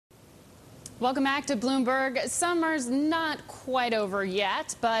Welcome back to Bloomberg. Summer's not quite over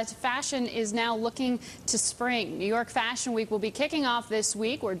yet, but fashion is now looking to spring. New York Fashion Week will be kicking off this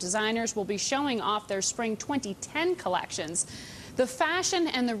week, where designers will be showing off their spring 2010 collections. The fashion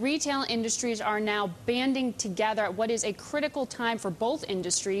and the retail industries are now banding together at what is a critical time for both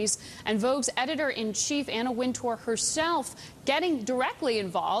industries, and Vogue's editor-in-chief, Anna Wintour herself, getting directly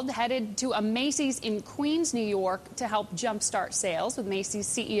involved, headed to a Macy's in Queens, New York, to help jumpstart sales with Macy's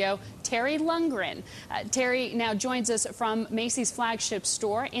CEO Terry Lundgren. Terry now joins us from Macy's flagship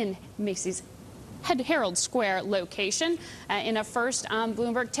store in Macy's Herald Square location in a first on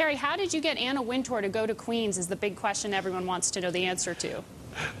Bloomberg. Terry, how did you get Anna Wintour to go to Queens is the big question everyone wants to know the answer to.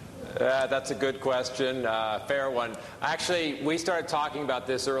 That's a good question, fair one. Actually, we started talking about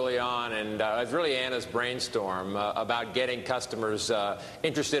this early on, and it was really Anna's brainstorm about getting customers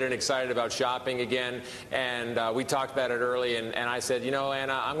interested and excited about shopping again. And we talked about it early, and I said, you know,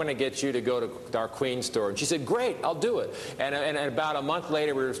 Anna, I'm going to get you to go to our Queens store. And she said, great, I'll do it. And about a month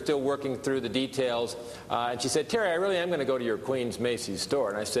later, we were still working through the details, and she said, Terry, I really am going to go to your Queens Macy's store.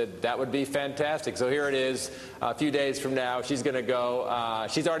 And I said, that would be fantastic. So here it is, a few days from now. She's going to go.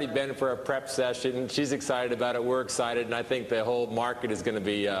 She's already been for a prep session. She's excited about it. We're excited, and I think the whole market is going to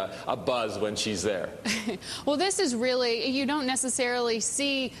be a buzz when she's there. Well, this is really, you don't necessarily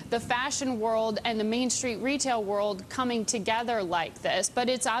see the fashion world and the Main Street retail world coming together like this, but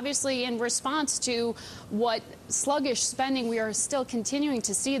it's obviously in response to what sluggish spending we are still continuing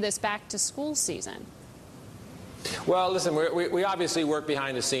to see this back to school season. Well, listen, we obviously work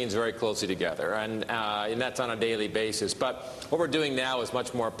behind the scenes very closely together, and that's on a daily basis. But what we're doing now is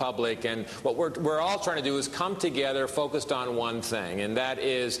much more public, and what we're all trying to do is come together focused on one thing, and that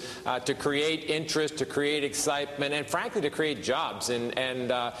is to create interest, to create excitement, and frankly, to create jobs.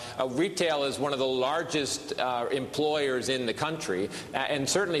 And retail is one of the largest employers in the country, and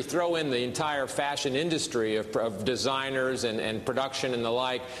certainly throw in the entire fashion industry of designers and production and the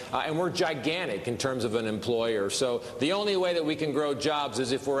like, and we're gigantic in terms of an employer. So the only way that we can grow jobs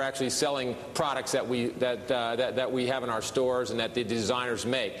is if we're actually selling products that we have in our stores and that the designers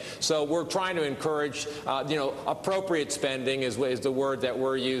make. So we're trying to encourage, appropriate spending is the word that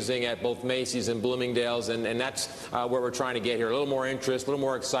we're using at both Macy's and Bloomingdale's, and that's where we're trying to get here. A little more interest, a little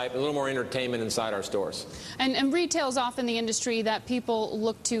more excitement, a little more entertainment inside our stores. And retail is often the industry that people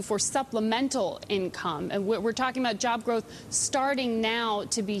look to for supplemental income. And we're talking about job growth starting now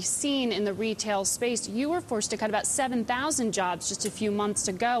to be seen in the retail space. You were forced to cut about 7,000 jobs just a few months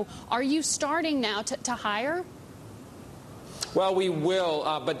ago. Are you starting now to hire? Well, we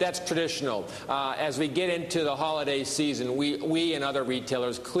will, but that's traditional. As we get into the holiday season, we and other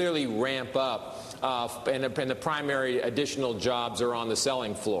retailers clearly ramp up. And the primary additional jobs are on the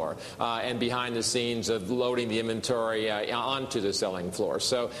selling floor and behind the scenes of loading the inventory onto the selling floor.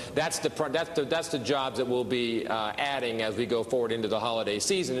 So that's the jobs that we'll be adding as we go forward into the holiday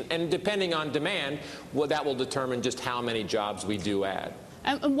season. And depending on demand, that will determine just how many jobs we do add.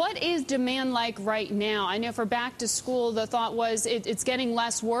 And what is demand like right now? I know for back to school, the thought was it's getting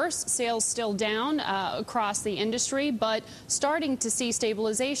less worse, sales still down across the industry, but starting to see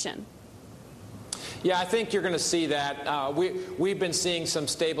stabilization. Yeah, I think you're going to see that. We've been seeing some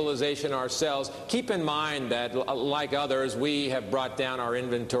stabilization ourselves. Keep in mind that, like others, we have brought down our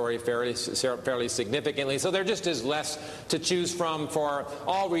inventory fairly significantly. So there just is less to choose from for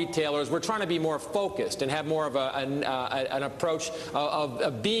all retailers. We're trying to be more focused and have more of an approach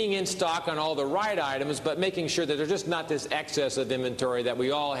of being in stock on all the right items, but making sure that there's just not this excess of inventory that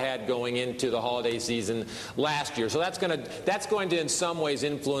we all had going into the holiday season last year. So that's going to in some ways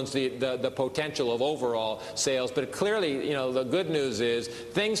influence the potential of overall sales, but clearly, the good news is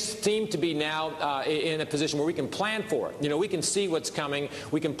things seem to be now in a position where we can plan for it. We can see what's coming.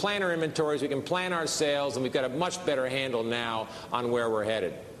 We can plan our inventories. We can plan our sales, and we've got a much better handle now on where we're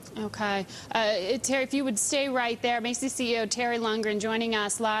headed. Okay. Terry, if you would stay right there. Macy's CEO Terry Lundgren joining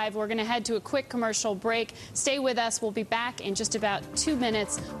us live. We're going to head to a quick commercial break. Stay with us. We'll be back in just about 2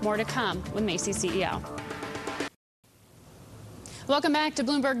 minutes. More to come with Macy's CEO. Welcome back to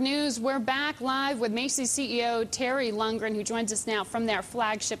Bloomberg News. We're back live with Macy's CEO Terry Lundgren, who joins us now from their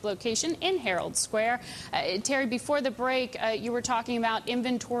flagship location in Herald Square. Terry, before the break, you were talking about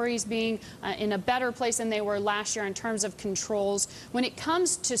inventories being in a better place than they were last year in terms of controls. When it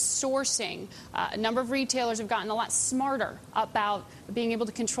comes to sourcing, a number of retailers have gotten a lot smarter about being able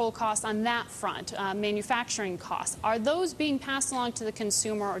to control costs on that front, manufacturing costs. Are those being passed along to the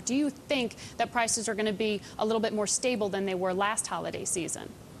consumer, or do you think that prices are going to be a little bit more stable than they were last holiday season?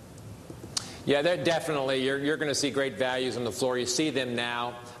 Yeah, they're definitely. You're going to see great values on the floor. You see them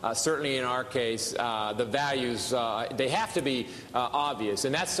now. Certainly in our case, the values, they have to be obvious.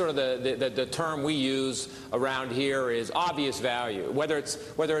 And that's sort of the term we use around here is obvious value. Whether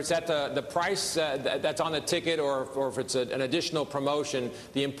it's at the price that's on the ticket or if it's an additional promotion,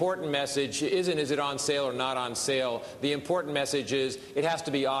 the important message isn't is it on sale or not on sale. The important message is it has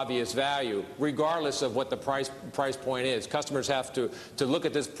to be obvious value, regardless of what the price point is. Customers have to look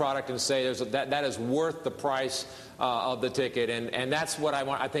at this product and say that is worth the price of the ticket, and that's what I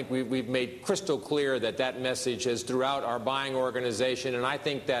want. I think we've made crystal clear that message is throughout our buying organization, and I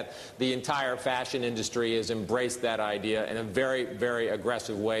think that the entire fashion industry has embraced that idea in a very, very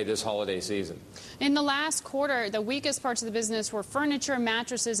aggressive way this holiday season. In the last quarter, the weakest parts of the business were furniture,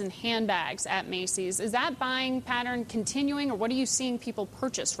 mattresses, and handbags at Macy's. Is that buying pattern continuing, or what are you seeing people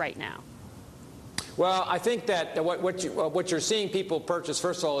purchase right now? Well, I think that what you're seeing people purchase,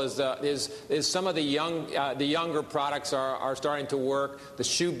 first of all, is some of the younger products are starting to work. The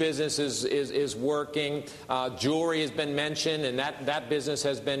shoe business is working. Jewelry has been mentioned, and that business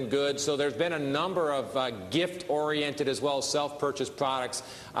has been good. So there's been a number of gift-oriented as well as self-purchase products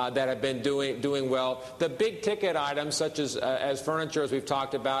that have been doing well. The big ticket items, such as furniture, as we've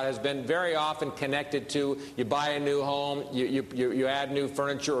talked about, has been very often connected to you buy a new home, you add new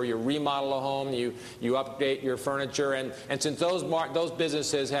furniture, or you remodel a home, you update your furniture, and since those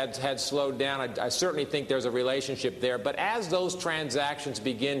businesses had slowed down, I certainly think there's a relationship there. But as those transactions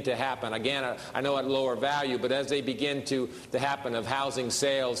begin to happen, again, I know at lower value, but as they begin to happen, of housing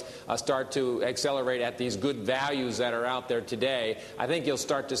sales start to accelerate at these good values that are out there today, I think you'll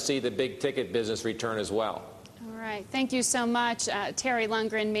start to see the big ticket business return as well. All right. Thank you so much. Terry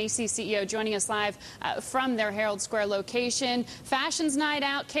Lundgren, Macy CEO, joining us live from their Herald Square location. Fashion's Night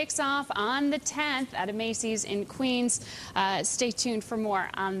Out kicks off on the 10th at a Macy's in Queens. Stay tuned for more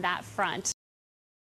on that front.